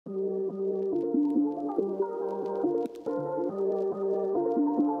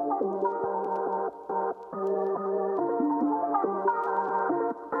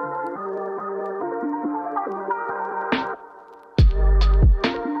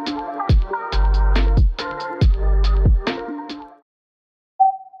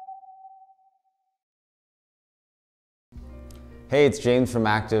Hey, it's James from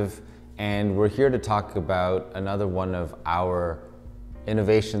Active, and we're here to talk about another one of our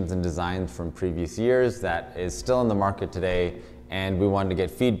innovations and designs from previous years that is still in the market today, and we wanted to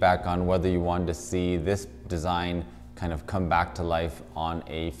get feedback on whether you wanted to see this design kind of come back to life on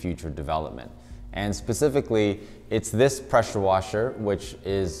a future development. And specifically, it's this pressure washer, which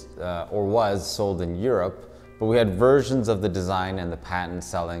is or was sold in Europe, but we had versions of the design and the patent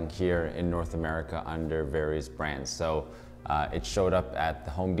selling here in North America under various brands. So it showed up at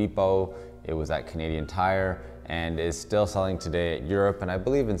the Home Depot, it was at Canadian Tire, and is still selling today at Europe and I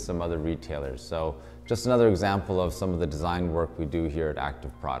believe in some other retailers. So just another example of some of the design work we do here at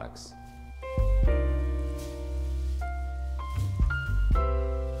Active Products.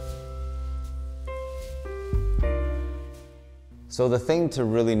 So the thing to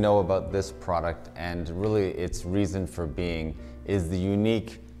really know about this product, and really its reason for being, is the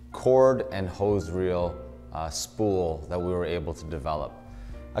unique cord and hose reel spool that we were able to develop.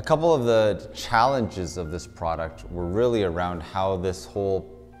 A couple of the challenges of this product were really around how this whole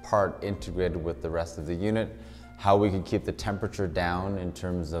part integrated with the rest of the unit, how we could keep the temperature down in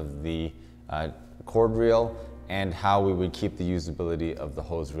terms of the cord reel, and how we would keep the usability of the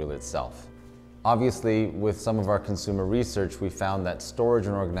hose reel itself. Obviously, with some of our consumer research, we found that storage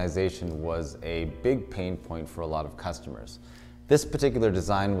and organization was a big pain point for a lot of customers. This particular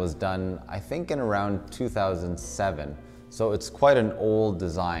design was done, I think, in around 2007, so it's quite an old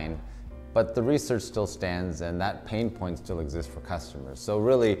design, but the research still stands and that pain point still exists for customers. So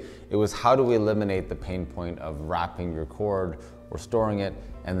really, it was how do we eliminate the pain point of wrapping your cord or storing it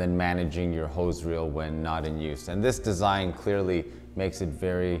and then managing your hose reel when not in use. And this design clearly makes it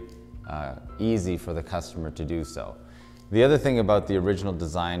very easy for the customer to do so. The other thing about the original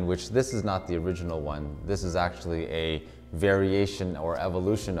design, which this is not the original one, this is actually a variation or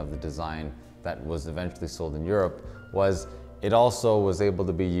evolution of the design that was eventually sold in Europe, was it also was able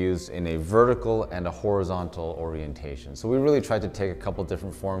to be used in a vertical and a horizontal orientation. So we really tried to take a couple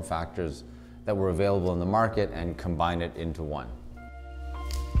different form factors that were available in the market and combine it into one.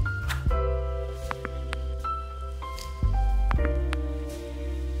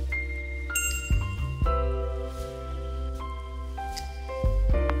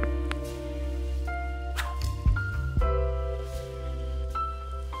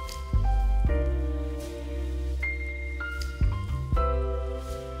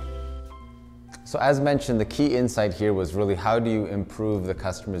 So as mentioned, the key insight here was really how do you improve the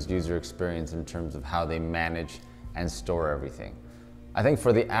customer's user experience in terms of how they manage and store everything. I think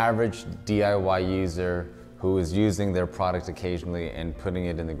for the average DIY user who is using their product occasionally and putting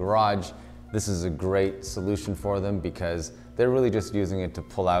it in the garage, this is a great solution for them because they're really just using it to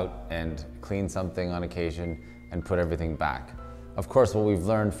pull out and clean something on occasion and put everything back. Of course, what we've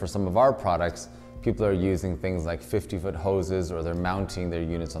learned for some of our products, people are using things like 50-foot hoses or they're mounting their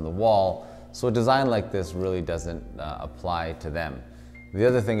units on the wall. So a design like this really doesn't apply to them. The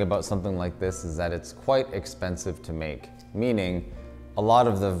other thing about something like this is that it's quite expensive to make, meaning a lot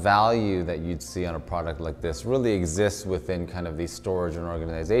of the value that you'd see on a product like this really exists within kind of these storage and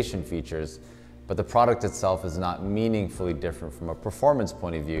organization features, but the product itself is not meaningfully different from a performance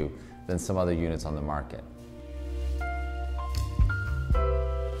point of view than some other units on the market.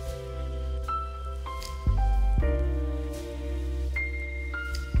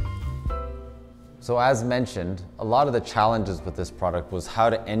 So as mentioned, a lot of the challenges with this product was how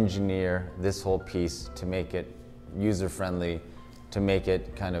to engineer this whole piece to make it user-friendly, to make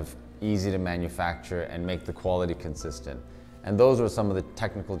it kind of easy to manufacture and make the quality consistent. And those were some of the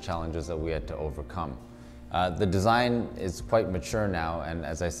technical challenges that we had to overcome. The design is quite mature now, and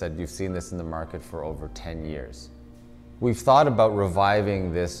as I said, you've seen this in the market for over 10 years. We've thought about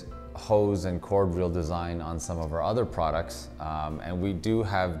reviving this hose and cord reel design on some of our other products, and we do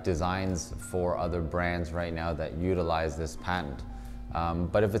have designs for other brands right now that utilize this patent.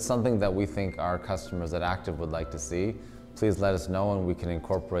 But if it's something that we think our customers at Active would like to see, please let us know and we can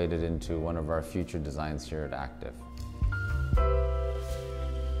incorporate it into one of our future designs here at Active.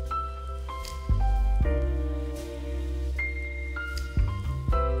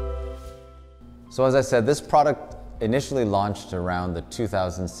 So as I said, this product initially launched around the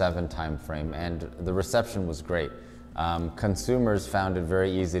 2007 timeframe and the reception was great. Consumers found it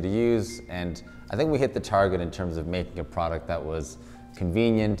very easy to use, and I think we hit the target in terms of making a product that was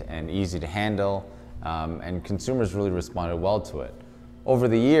convenient and easy to handle, and consumers really responded well to it. Over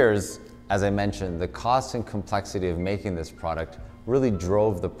the years, as I mentioned, the cost and complexity of making this product really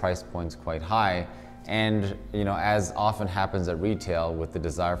drove the price points quite high, and as often happens at retail with the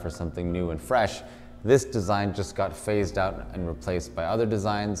desire for something new and fresh, this design just got phased out and replaced by other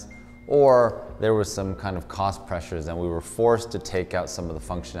designs, or there was some kind of cost pressures and we were forced to take out some of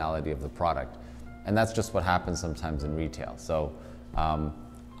the functionality of the product. And that's just what happens sometimes in retail. So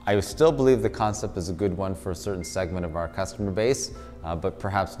I still believe the concept is a good one for a certain segment of our customer base, but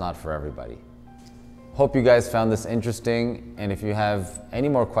perhaps not for everybody. Hope you guys found this interesting, and if you have any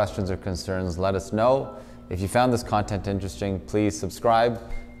more questions or concerns, let us know. If you found this content interesting, please subscribe,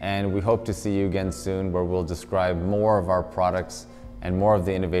 and we hope to see you again soon where we'll describe more of our products and more of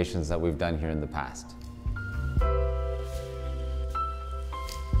the innovations that we've done here in the past.